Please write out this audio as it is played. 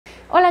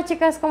Hola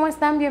chicas, ¿cómo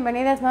están?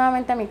 Bienvenidas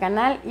nuevamente a mi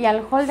canal y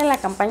al haul de la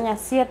campaña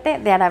 7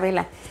 de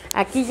Arabela.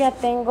 Aquí ya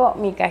tengo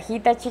mi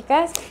cajita,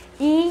 chicas,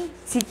 y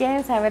si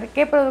quieren saber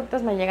qué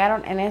productos me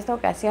llegaron en esta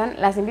ocasión,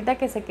 las invito a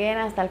que se queden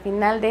hasta el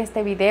final de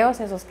este video,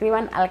 se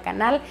suscriban al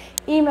canal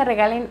y me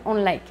regalen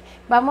un like.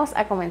 Vamos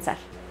a comenzar.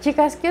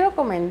 Chicas, quiero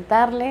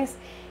comentarles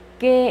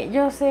que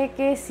yo sé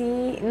que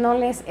sí no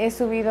les he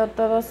subido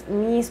todos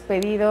mis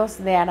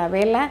pedidos de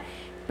Arabela,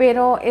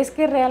 pero es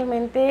que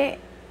realmente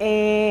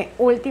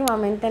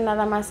últimamente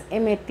nada más he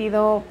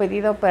metido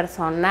pedido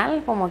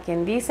personal, como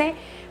quien dice,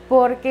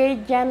 porque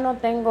ya no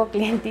tengo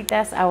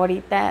clientitas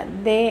ahorita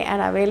de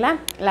Arabela.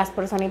 Las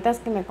personitas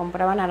que me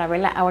compraban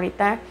Arabela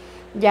ahorita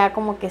ya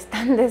como que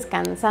están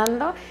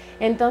descansando,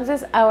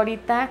 entonces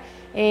ahorita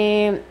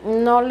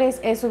no les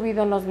he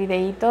subido los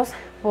videitos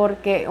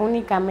porque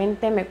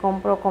únicamente me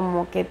compro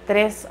como que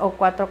 3 o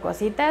 4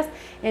 cositas,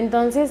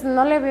 entonces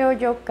no le veo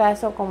yo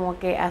caso como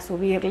que a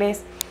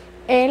subirles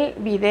el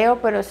video.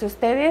 Pero si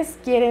ustedes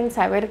quieren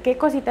saber qué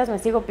cositas me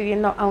sigo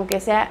pidiendo, aunque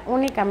sea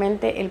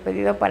únicamente el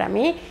pedido para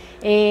mí,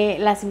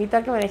 las invito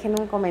a que me dejen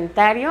un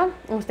comentario.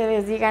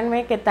 Ustedes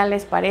díganme qué tal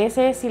les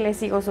parece, si les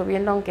sigo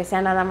subiendo aunque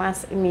sea nada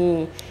más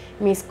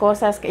mis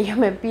cosas que yo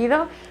me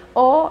pido,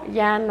 o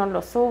ya no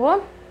lo subo.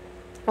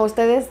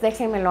 Ustedes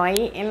déjenmelo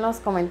ahí en los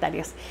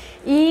comentarios.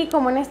 Y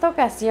como en esta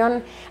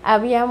ocasión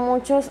había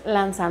muchos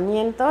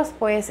lanzamientos,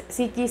 pues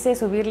sí quise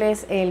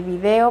subirles el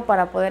video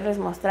para poderles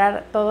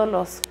mostrar todos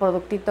los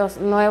productitos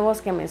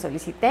nuevos que me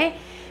solicité.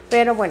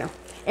 Pero bueno,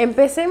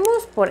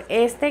 empecemos por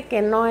este,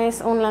 que no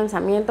es un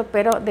lanzamiento,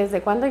 pero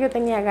desde cuando yo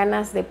tenía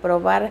ganas de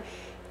probar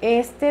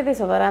este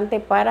desodorante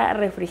para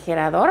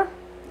refrigerador.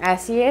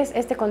 Así es,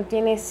 este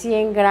contiene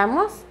 100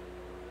 gramos.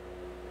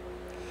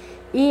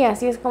 Y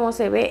así es como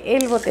se ve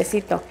el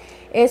botecito.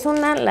 Es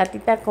una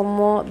latita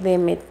como de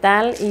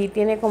metal y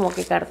tiene como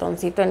que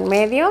cartoncito en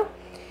medio.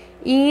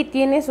 Y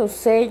tiene su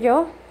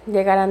sello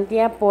de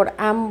garantía por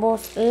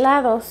ambos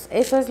lados.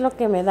 Eso es lo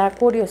que me da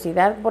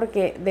curiosidad,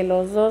 porque de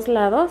los dos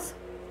lados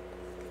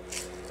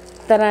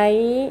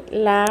trae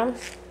la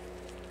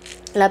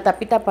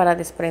tapita para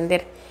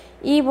desprender.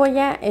 Y voy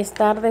a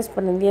estar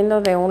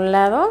desprendiendo de un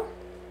lado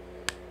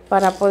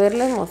para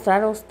poderles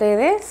mostrar a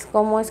ustedes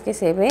cómo es que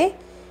se ve.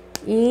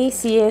 Y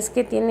si es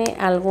que tiene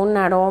algún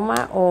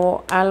aroma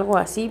o algo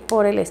así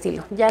por el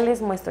estilo. Ya les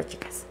muestro,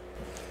 chicas.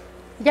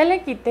 Ya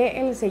le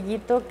quité el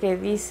sellito que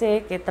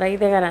dice que trae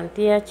de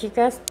garantía,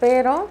 chicas,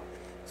 pero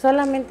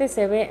solamente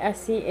se ve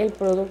así el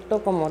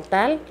producto como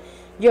tal.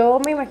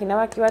 Yo me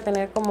imaginaba que iba a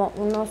tener como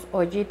unos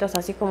hoyitos,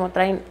 así como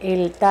traen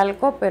el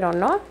talco, pero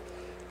no.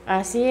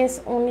 Así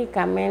es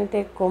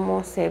únicamente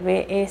como se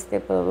ve este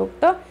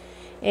producto.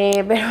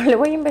 Pero le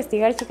voy a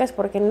investigar, chicas,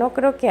 porque no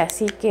creo que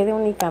así quede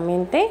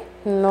únicamente.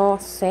 No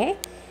sé,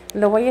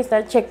 lo voy a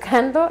estar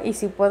checando y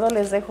si puedo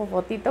les dejo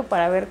fotito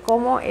para ver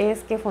cómo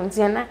es que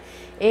funciona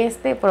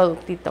este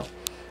productito.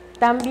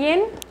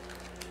 También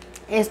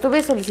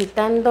estuve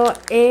solicitando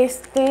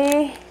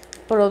este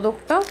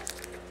producto.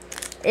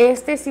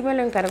 Este sí me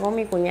lo encargó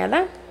mi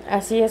cuñada.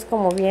 Así es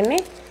como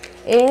viene.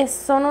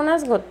 Son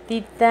unas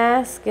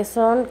gotitas que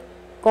son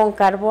con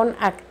carbón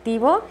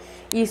activo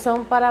y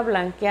son para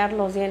blanquear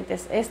los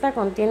dientes. Esta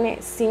contiene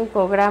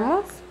 5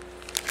 gramos.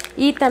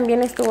 Y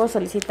también estuvo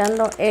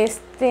solicitando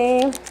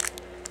este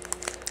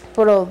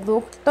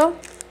producto,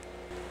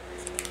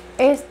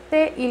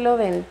 este hilo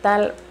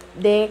dental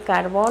de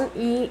carbón,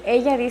 y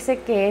ella dice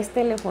que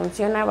este le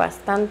funciona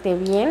bastante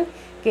bien,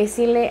 que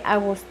sí le ha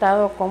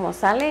gustado cómo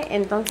sale.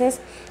 Entonces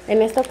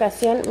en esta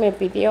ocasión me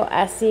pidió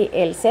así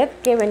el set,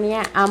 que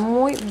venía a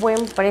muy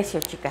buen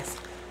precio, chicas.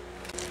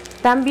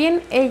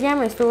 También ella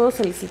me estuvo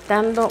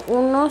solicitando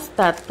unos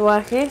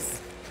tatuajes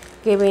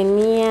que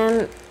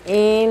venían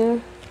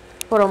en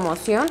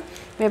promoción.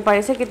 Me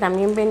parece que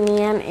también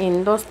venían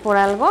en 2 por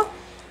algo,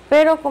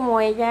 pero como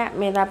ella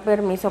me da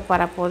permiso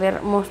para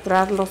poder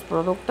mostrar los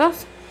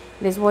productos,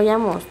 les voy a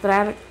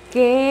mostrar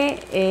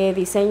qué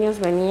diseños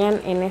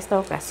venían en esta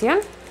ocasión.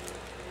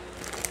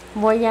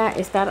 Voy a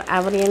estar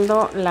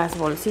abriendo las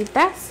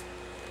bolsitas,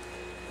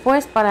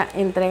 pues para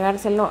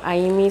entregárselo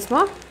ahí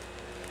mismo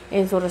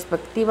en su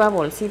respectiva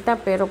bolsita,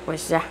 pero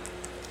pues ya,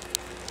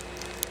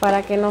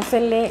 para que no se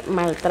le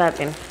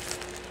maltraten.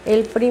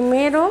 El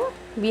primero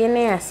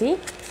viene así,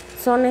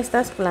 son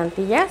estas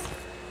plantillas.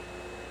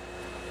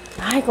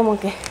 Ay, como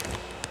que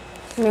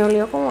me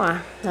olió como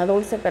a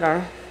dulce, pero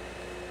no.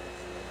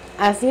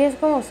 Así es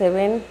como se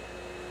ven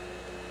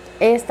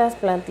estas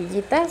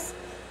plantillitas,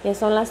 que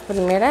son las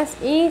primeras,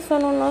 y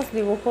son unos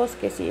dibujos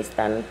que sí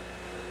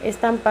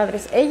están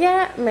padres.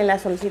 Ella me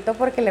las solicitó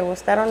porque le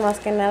gustaron más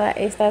que nada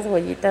estas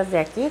huellitas de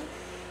aquí,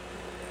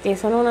 que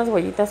son unas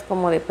huellitas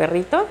como de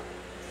perrito.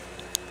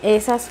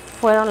 Esas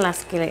fueron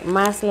las que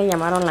más le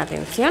llamaron la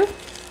atención.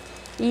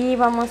 Y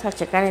vamos a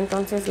checar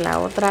entonces la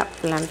otra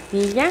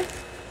plantilla.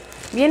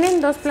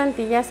 Vienen 2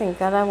 plantillas en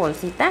cada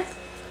bolsita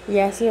y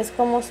así es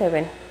como se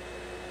ven.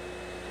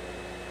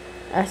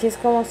 Así es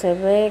como se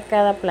ve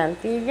cada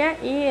plantilla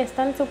y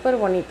están súper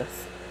bonitos.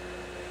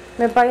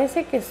 Me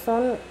parece que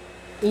son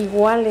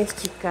iguales,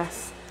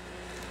 chicas.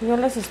 Yo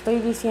les estoy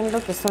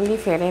diciendo que son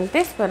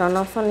diferentes, pero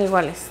no son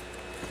iguales.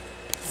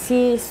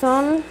 Sí,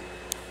 son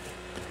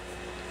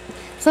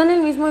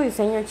el mismo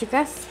diseño,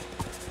 chicas.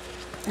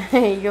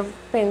 Yo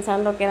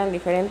pensando que eran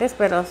diferentes,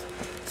 pero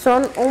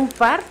son un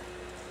par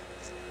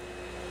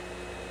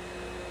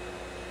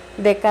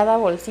de cada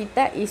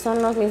bolsita y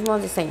son los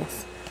mismos diseños.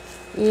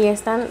 Y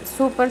están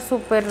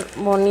súper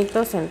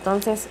bonitos.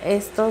 Entonces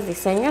estos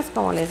diseños,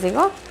 como les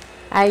digo,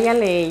 a ella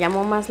le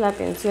llamó más la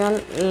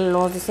atención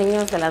los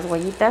diseños de las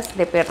huellitas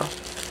de perro.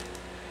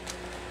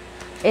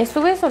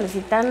 Estuve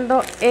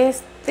solicitando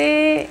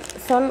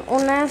son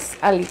unas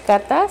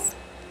alicatas.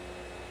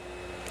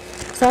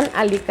 Son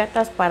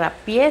alicatas para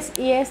pies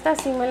y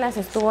estas sí me las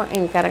estuvo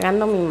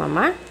encargando mi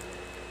mamá,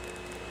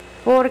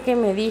 porque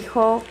me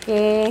dijo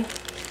que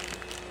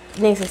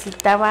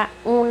necesitaba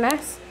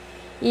unas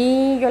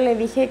y yo le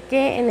dije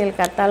que en el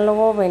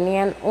catálogo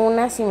venían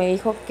unas y me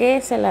dijo que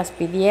se las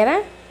pidiera.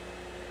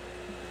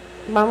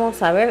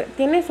 Vamos a ver,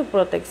 tiene su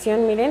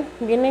protección, miren,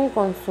 vienen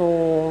con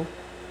su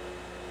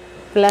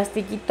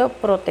plastiquito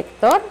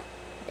protector.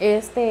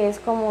 Este es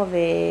como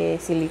de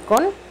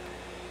silicón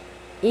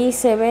y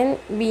se ven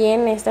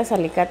bien estas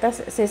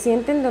alicatas, se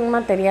sienten de un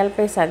material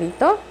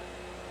pesadito.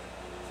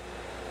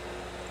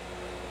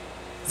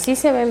 Sí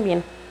se ven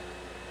bien.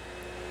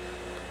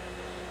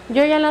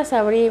 Yo ya las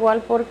abrí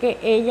igual porque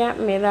ella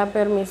me da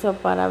permiso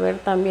para ver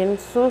también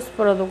sus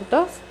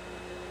productos.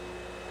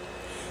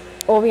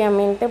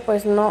 Obviamente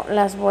pues no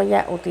las voy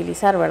a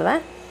utilizar,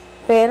 ¿verdad?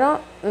 Pero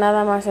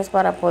nada más es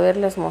para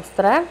poderles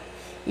mostrar.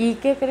 ¿Y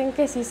que creen?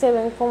 Que sí se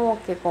ven como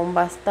que con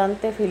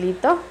bastante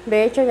filito.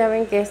 De hecho ya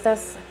ven que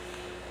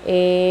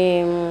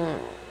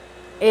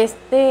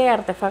este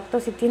artefacto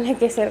sí tiene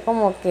que ser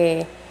como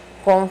que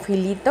con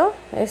filito,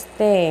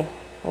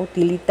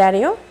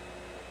 utilitario,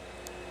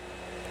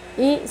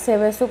 y se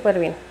ve súper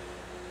bien.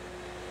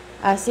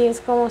 Así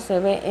es como se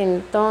ve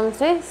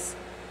entonces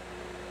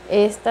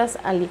estas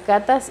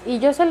alicatas, y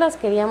yo se las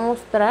quería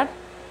mostrar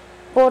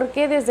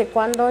porque desde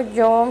cuando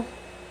yo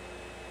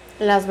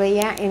las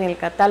veía en el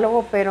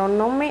catálogo, pero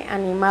no me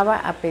animaba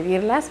a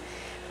pedirlas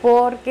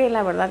porque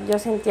la verdad yo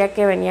sentía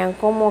que venían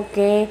como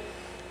que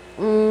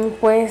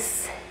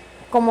pues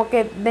como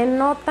que de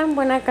no tan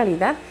buena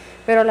calidad,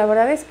 pero la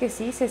verdad es que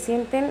sí se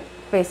sienten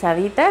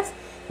pesaditas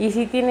y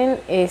sí tienen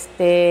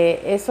ese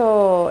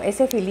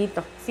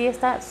filito. Sí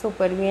está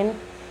súper bien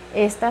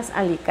estas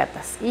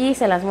alicatas y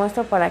se las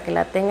muestro para que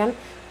la tengan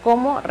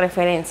como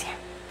referencia.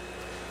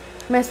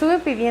 Me estuve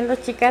pidiendo,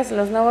 chicas,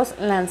 los nuevos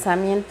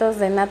lanzamientos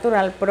de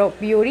Natural Pro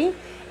Beauty.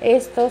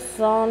 Estos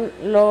son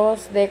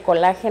los de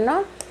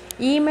colágeno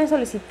y me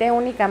solicité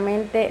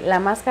únicamente la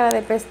máscara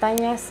de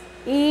pestañas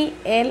y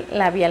el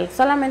labial.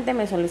 Solamente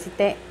me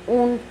solicité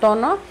un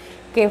tono,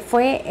 que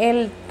fue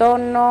el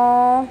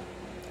tono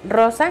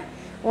rosa,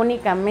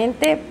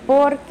 únicamente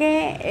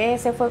porque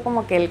ese fue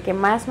como que el que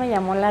más me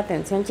llamó la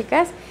atención,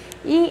 chicas.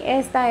 Y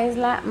esta es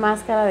la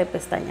máscara de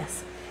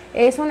pestañas.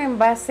 Es un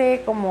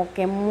envase como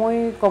que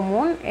muy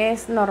común,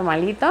 es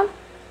normalito,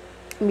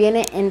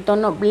 viene en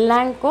tono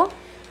blanco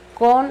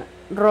con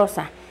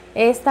rosa.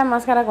 Esta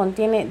máscara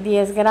contiene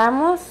 10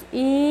 gramos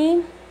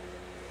y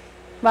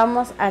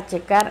vamos a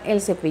checar el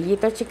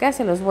cepillito, chicas,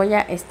 se los voy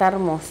a estar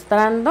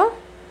mostrando.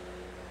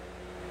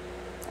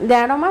 De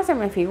aroma se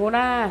me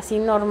figura así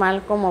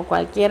normal como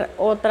cualquier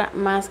otra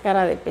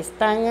máscara de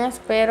pestañas,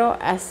 pero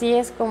así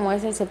es como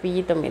es el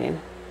cepillito,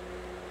 miren.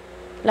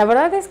 La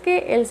verdad es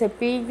que el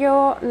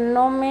cepillo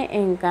no me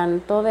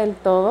encantó del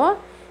todo.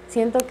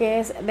 Siento que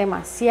es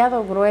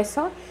demasiado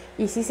grueso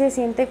y sí se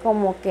siente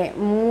como que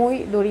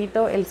muy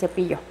durito el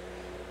cepillo.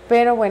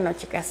 Pero bueno,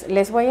 chicas,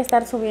 les voy a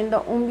estar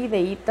subiendo un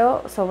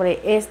videito sobre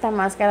esta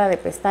máscara de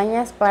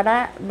pestañas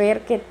para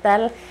ver qué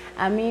tal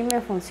a mí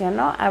me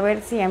funcionó, a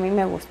ver si a mí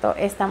me gustó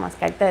esta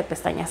mascarita de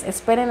pestañas.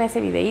 Esperen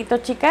ese videito,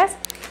 chicas.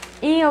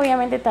 Y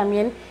obviamente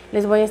también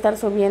les voy a estar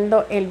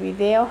subiendo el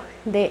video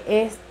de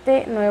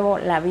este nuevo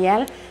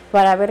labial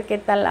para ver qué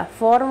tal la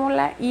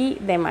fórmula y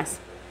demás.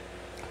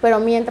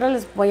 Pero mientras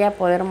les voy a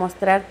poder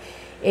mostrar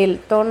el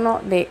tono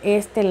de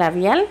este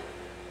labial.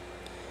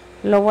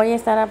 Lo voy a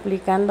estar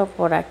aplicando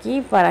por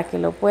aquí para que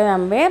lo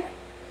puedan ver.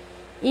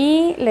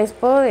 Y les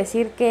puedo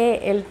decir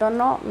que el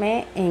tono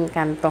me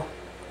encantó.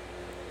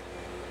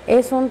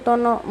 Es un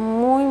tono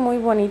muy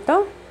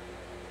bonito.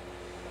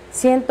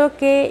 Siento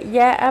que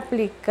ya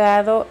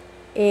aplicado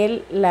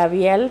el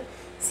labial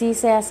sí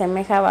se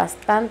asemeja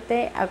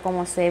bastante a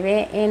como se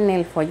ve en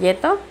el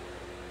folleto.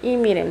 Y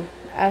miren,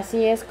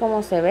 así es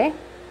como se ve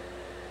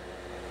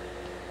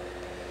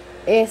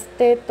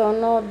este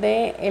tono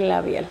de el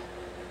labial.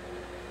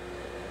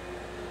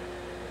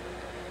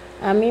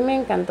 A mí me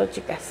encantó,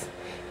 chicas.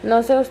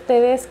 No sé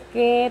ustedes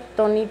qué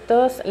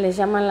tonitos les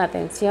llaman la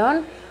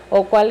atención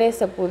o cuáles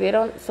se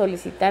pudieron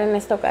solicitar en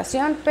esta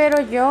ocasión,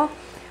 pero yo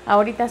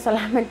ahorita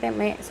solamente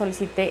me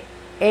solicité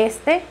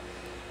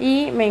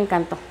y me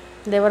encantó.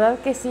 De verdad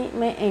que sí,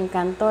 me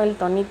encantó el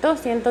tonito.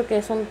 Siento que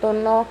es un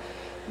tono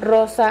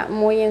rosa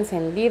muy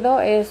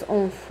encendido, es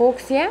un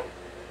fucsia.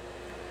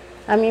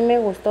 A mí me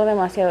gustó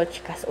demasiado,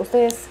 chicas.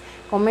 Ustedes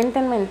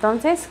Coméntenme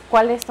entonces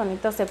cuáles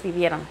tonitos se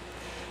pidieron.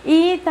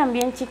 Y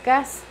también,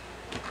 chicas,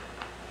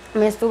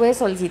 me estuve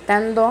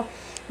solicitando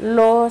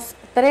los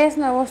 3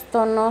 nuevos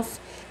tonos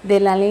de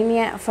la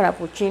línea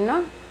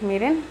Frappuccino.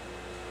 Miren,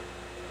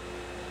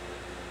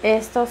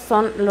 estos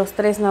son los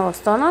 3 nuevos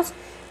tonos.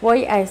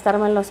 Voy a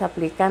estármelos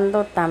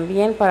aplicando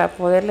también para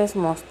poderles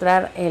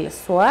mostrar el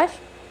swatch.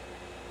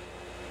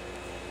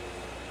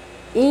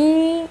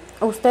 Y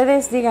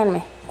ustedes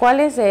díganme,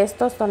 ¿cuáles de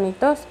estos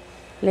tonitos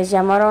les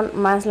llamaron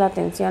más la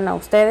atención a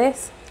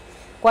ustedes?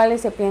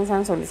 ¿Cuáles se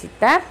piensan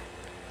solicitar?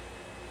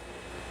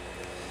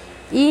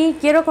 Y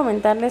quiero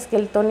comentarles que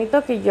el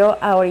tonito que yo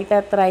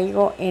ahorita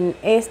traigo en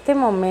este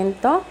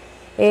momento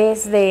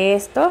es de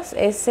estos,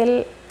 es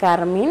el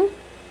carmín.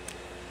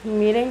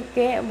 Miren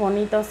qué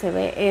bonito se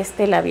ve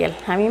este labial,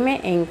 a mí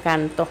me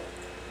encantó.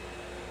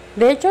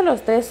 De hecho,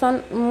 los 3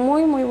 son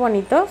muy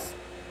bonitos,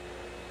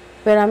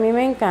 pero a mí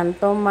me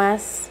encantó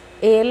más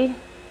el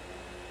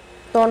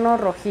tono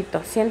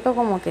rojito. Siento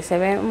como que se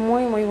ve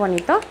muy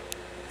bonito.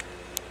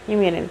 Y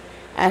miren,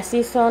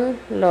 así son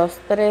los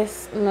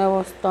 3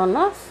 nuevos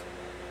tonos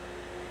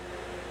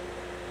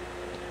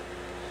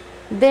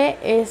de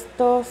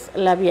estos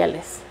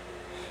labiales.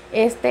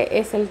 Este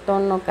es el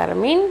tono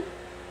carmín,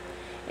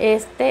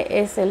 este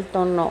es el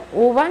tono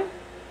uva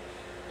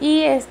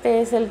y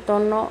este es el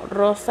tono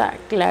rosa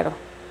claro.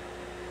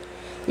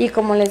 Y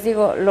como les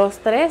digo, los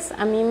 3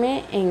 a mí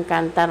me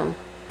encantaron.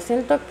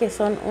 Siento que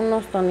son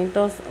unos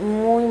tonitos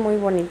muy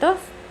bonitos.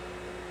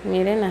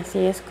 Miren,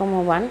 así es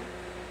como van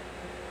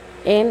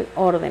en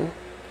orden.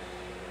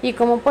 Y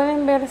como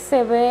pueden ver,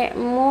 se ve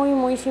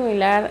muy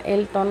similar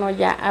el tono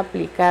ya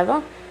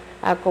aplicado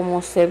a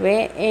como se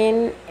ve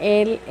en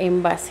el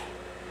envase.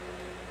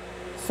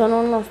 Son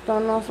unos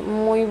tonos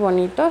muy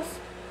bonitos.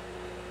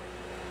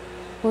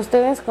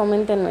 Ustedes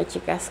coméntenme,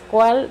 chicas,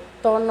 ¿cuál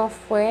tono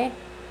fue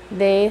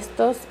de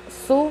estos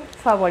su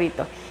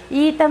favorito?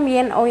 Y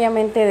también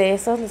obviamente de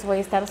estos les voy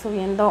a estar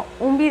subiendo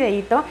un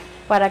videito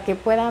para que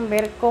puedan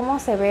ver cómo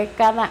se ve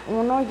cada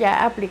uno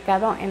ya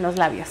aplicado en los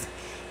labios.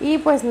 Y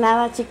pues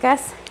nada,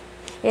 chicas,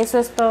 eso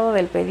es todo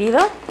del pedido.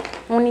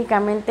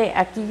 Únicamente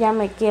aquí ya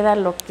me queda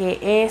lo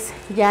que es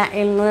ya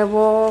el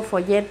nuevo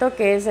folleto,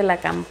 que es de la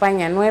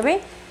campaña 9.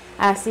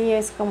 Así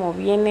es como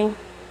viene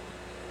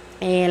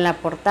en la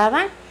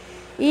portada.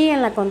 Y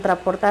en la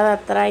contraportada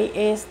trae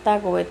esta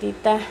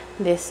cubetita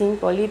de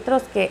 5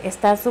 litros que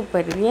está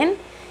súper bien.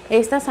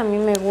 Estas a mí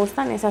me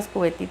gustan, esas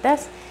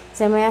cubetitas.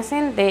 Se me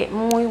hacen de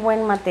muy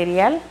buen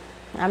material.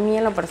 A mí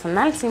en lo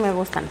personal sí me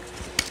gustan.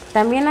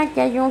 También aquí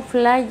hay un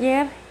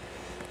flyer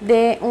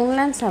de un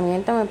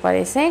lanzamiento, me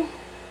parece.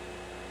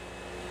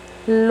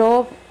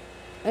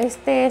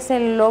 Este es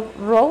el Love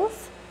Rose.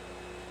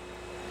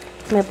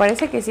 Me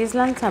parece que sí es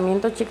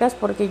lanzamiento, chicas,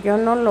 porque yo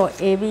no lo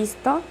he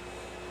visto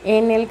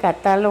en el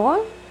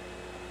catálogo.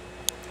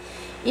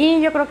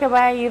 Y yo creo que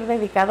va a ir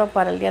dedicado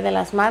para el Día de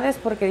las Madres,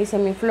 porque dice: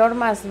 mi flor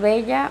más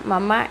bella,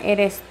 mamá,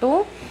 eres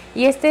tú.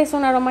 Y este es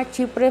un aroma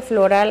chipre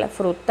floral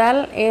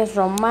frutal, es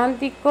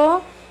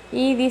romántico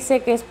y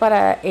dice que es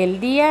para el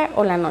día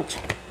o la noche.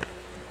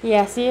 Y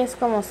así es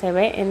como se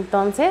ve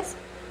entonces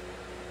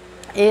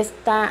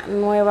esta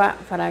nueva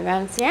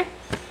fragancia.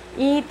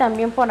 Y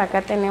también por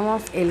acá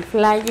tenemos el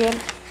flyer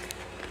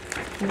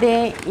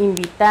de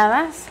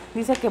invitadas.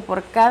 Dice que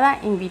por cada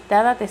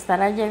invitada te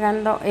estará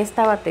llegando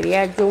esta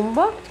batería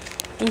jumbo.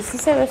 Y sí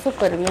se ve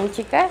súper bien,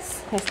 chicas.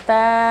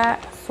 Está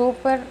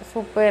súper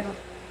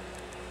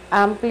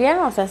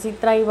amplia. O sea, sí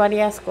trae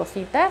varias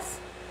cositas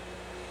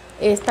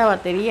esta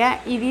batería.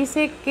 Y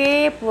dice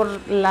que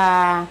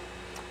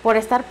por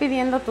estar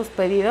pidiendo tus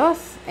pedidos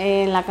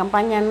en la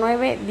campaña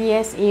 9,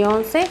 10 y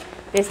 11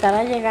 te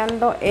estará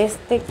llegando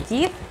este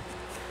kit.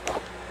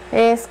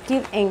 Es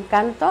kit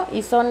encanto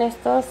y son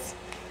estos.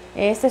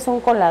 Este es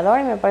un colador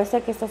y me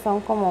parece que estos son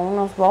como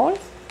unos bowls.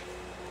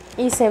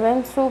 Y se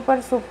ven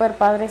súper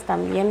padres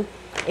también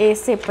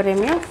ese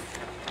premio.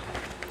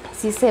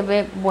 Sí se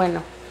ve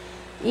bueno.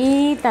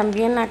 Y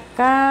también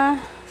acá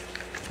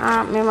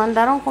me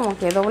mandaron como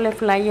que doble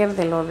flyer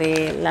de lo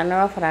de la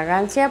nueva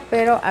fragancia.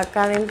 Pero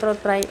acá adentro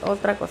trae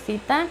otra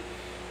cosita.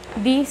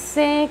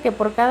 Dice que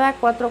por cada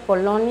 4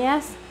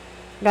 colonias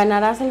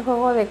ganarás el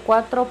juego de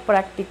 4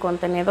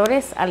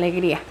 practicontenedores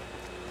alegría.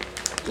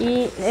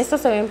 Y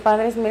estos se ven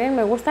padres. Miren,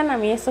 me gustan a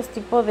mí estos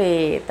tipos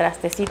de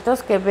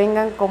trastecitos que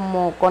vengan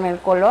como con el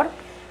color,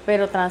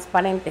 pero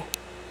transparente.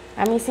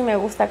 A mí sí me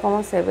gusta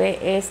cómo se ve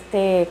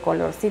este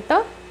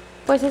colorcito.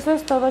 Pues eso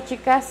es todo,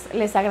 chicas.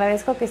 Les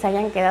agradezco que se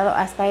hayan quedado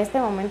hasta este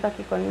momento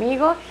aquí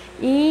conmigo.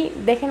 Y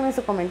déjenme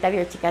su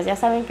comentario, chicas. Ya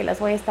saben que las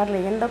voy a estar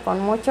leyendo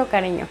con mucho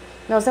cariño.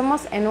 Nos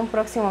vemos en un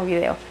próximo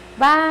video.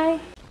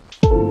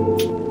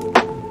 Bye.